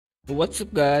What's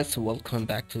up guys, welcome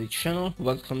back to the channel.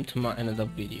 Welcome to my another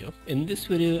video. In this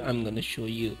video I'm going to show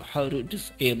you how to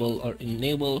disable or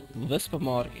enable Whisper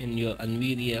mode in your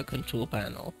NVIDIA control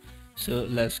panel. So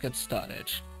let's get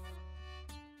started.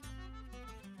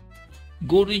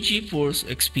 Go to GeForce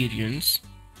Experience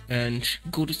and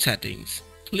go to settings.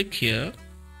 Click here.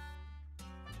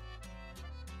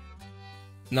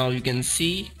 Now you can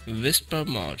see Whisper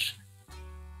mode.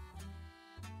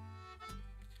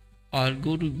 Or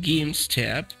go to Games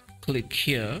tab, click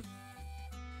here.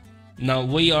 Now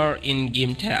we are in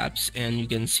Game tabs and you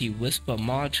can see Whisper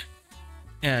mode,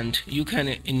 and you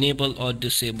can enable or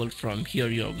disable from here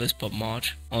your Whisper mode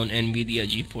on NVIDIA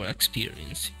GeForce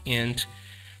Experience, and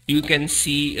you can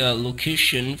see a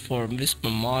location for Whisper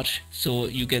mode, so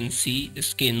you can see the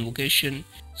scan location.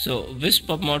 So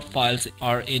Whisper mode files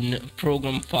are in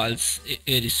program files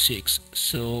 86,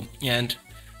 so and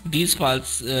these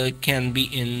files can be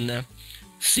in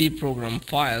C program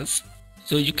files,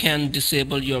 so you can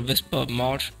disable your Whisper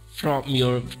mode from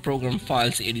your program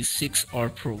files 86 or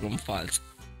program files.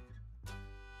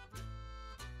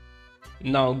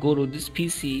 Now go to this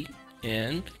PC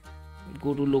and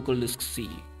go to local disk C.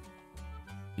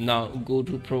 Now go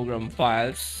to program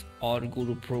files or go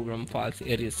to program files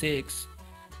area 6,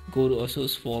 go to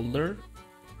source folder,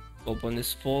 open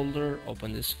this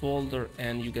folder,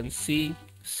 and you can see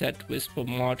set whisper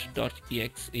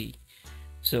mod.exe.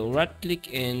 So right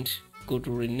click and go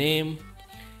to rename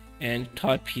and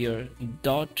type here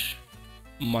dot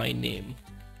my name.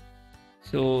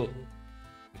 So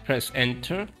press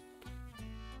enter.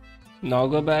 Now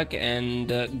go back and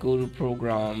go to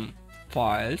program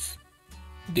files,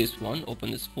 this one,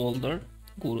 open this folder,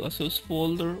 go to source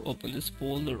folder, open this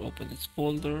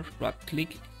folder, right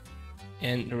click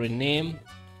and rename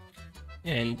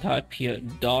and type here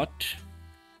dot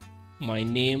my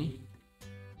name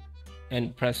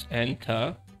and press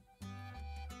enter.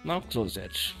 Now close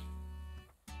it.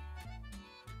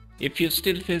 If you're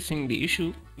still facing the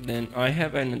issue, then I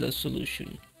have another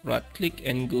solution. Right click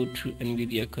and go to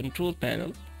NVIDIA control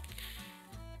panel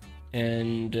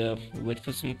and wait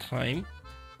for some time.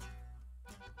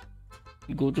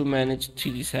 Go to manage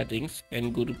 3D settings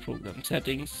and go to program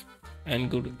settings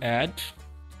and go to add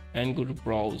and go to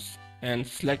browse and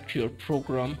select your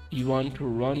program you want to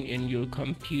run in your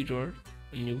computer.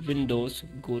 In your Windows,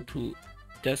 go to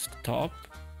desktop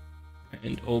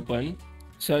and open,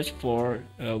 search for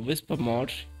Whisper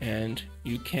mode, and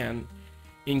you can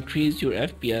increase your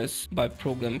FPS by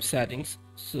program settings,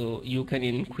 so you can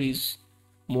increase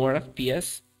more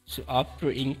FPS. So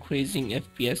after increasing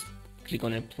FPS, click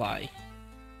on apply.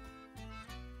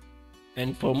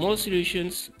 And for more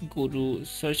solutions, go to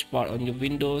search bar on your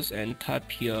Windows and type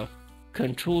here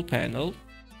control panel.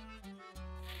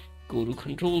 Go to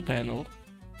control panel,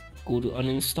 go to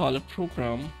uninstall a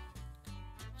program,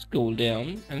 scroll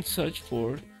down and search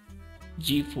for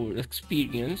GeForce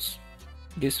Experience.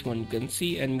 This one you can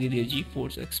see NVIDIA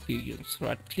GeForce Experience.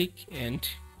 Right click and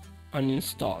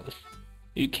uninstall.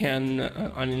 You can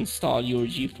uninstall your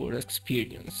GeForce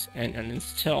Experience and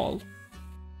uninstall,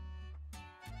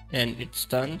 and it's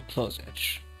done. Close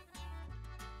it.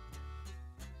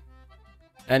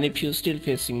 And if you're still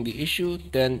facing the issue,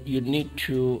 then you need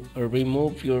to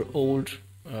remove your old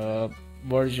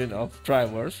version of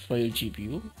drivers for your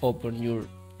GPU. Open your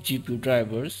GPU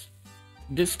drivers.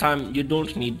 This time you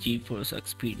don't need GeForce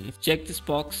Experience. Check this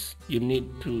box. You need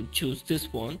to choose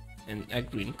this one and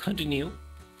agree and continue,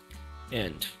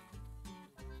 and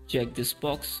check this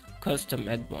box, custom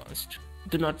advanced.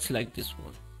 Do not select this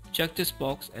one. Check this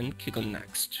box and click on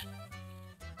next.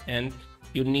 And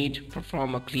you need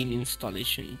perform a clean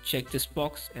installation. Check this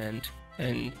box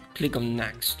and click on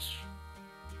next.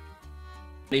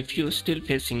 If you're still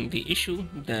facing the issue,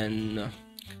 then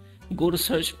go to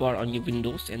search bar on your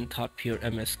Windows and type here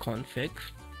msconfig.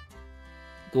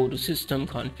 Go to system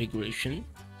configuration,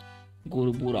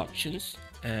 go to boot options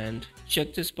and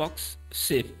check this box,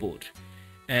 safe boot,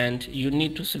 and you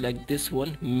need to select this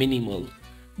one, minimal.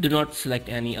 Do not select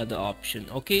any other option.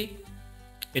 Okay,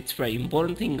 it's very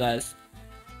important thing guys.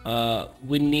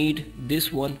 We need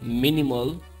this one,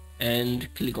 minimal,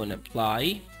 and click on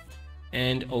apply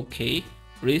and okay.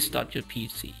 Restart your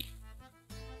PC.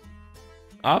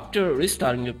 After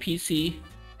restarting your PC,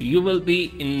 you will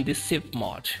be in the safe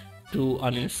mode to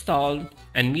uninstall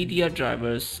NVIDIA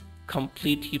drivers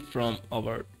completely from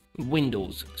our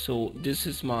Windows. So this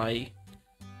is my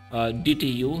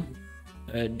DTU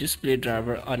display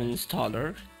driver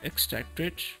uninstaller. Extract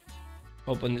it,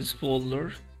 open this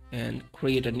folder and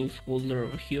create a new folder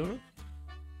over here,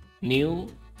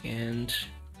 new, and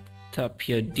type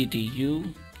here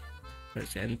DTU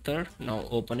Press enter. Now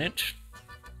open it.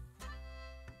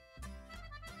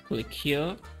 Click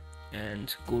here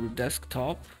and go to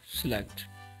desktop. Select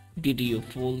DDO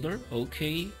folder.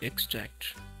 OK,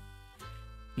 extract.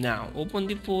 Now open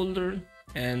the folder,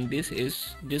 and this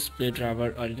is display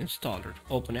driver uninstaller.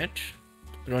 Open it.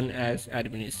 Run as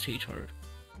administrator.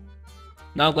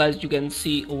 Now guys, you can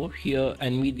see over here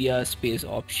NVIDIA space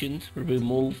options.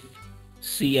 Remove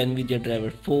C NVIDIA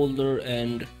driver folder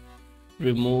and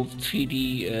remove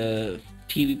 3D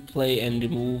TV play and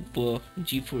remove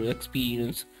G4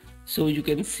 experience. So you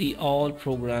can see all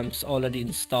programs already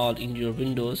installed in your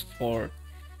Windows for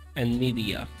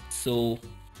NVIDIA. So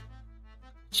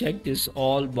check this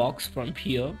all box from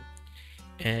here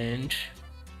and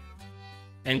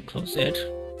close it.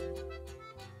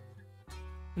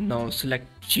 Now select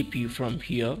GPU from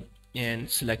here and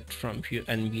select from here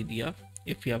NVIDIA.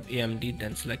 If you have AMD,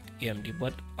 then select AMD,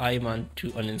 but I want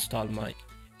to uninstall my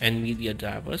NVIDIA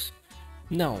drivers.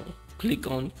 Now click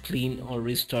on clean or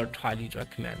restart, highly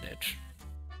recommended.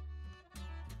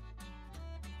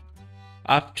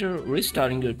 After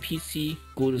restarting your PC,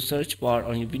 go to search bar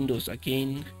on your Windows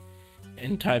again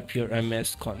and type your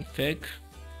ms config.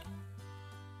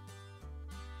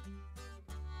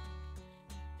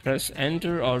 Press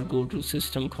enter or go to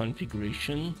system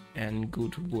configuration and go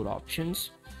to boot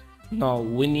options. Now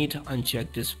we need to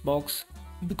uncheck this box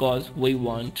because we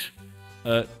want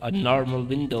a normal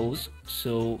Windows.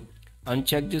 So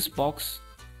uncheck this box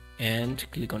and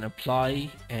click on apply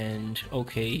and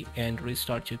OK, and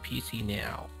restart your PC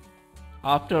now.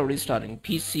 After restarting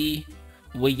PC,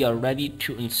 we are ready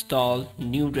to install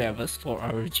new drivers for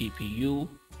our GPU.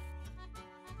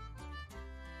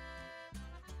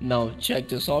 Now check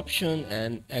this option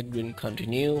and agree and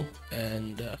continue,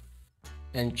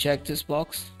 and check this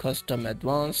box custom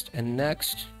advanced and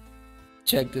next.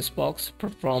 Check this box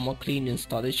perform a clean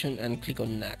installation and click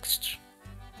on next.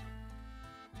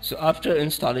 So after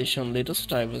installation latest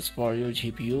drivers for your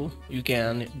GPU, you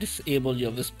can disable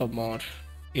your Whisper mod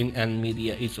in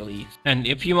NVIDIA easily. And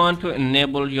if you want to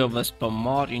enable your Whisper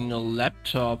mod in your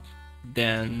laptop,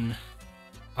 then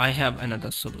I have another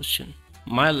solution.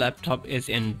 My laptop is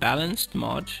in balanced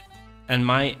mode and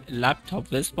my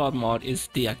laptop Whisper mod is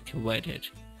deactivated.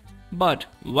 But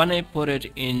when I put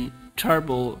it in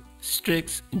Turbo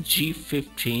Strix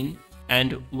G15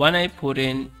 and when I put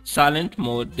in silent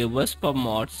mode, the Whisper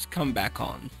mods come back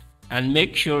on. And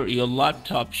make sure your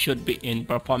laptop should be in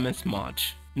performance mode,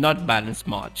 not balance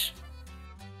mode.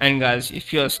 And guys,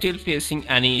 if you are still facing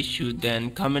any issue,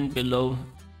 then comment below.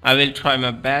 I will try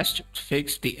my best to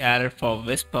fix the error for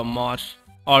Whisper mod,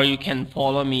 or you can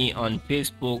follow me on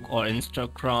Facebook or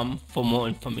Instagram for more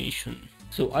information.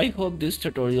 So I hope this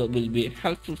tutorial will be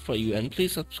helpful for you, and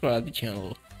please subscribe the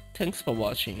channel. Thanks for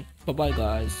watching. Bye bye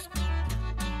guys.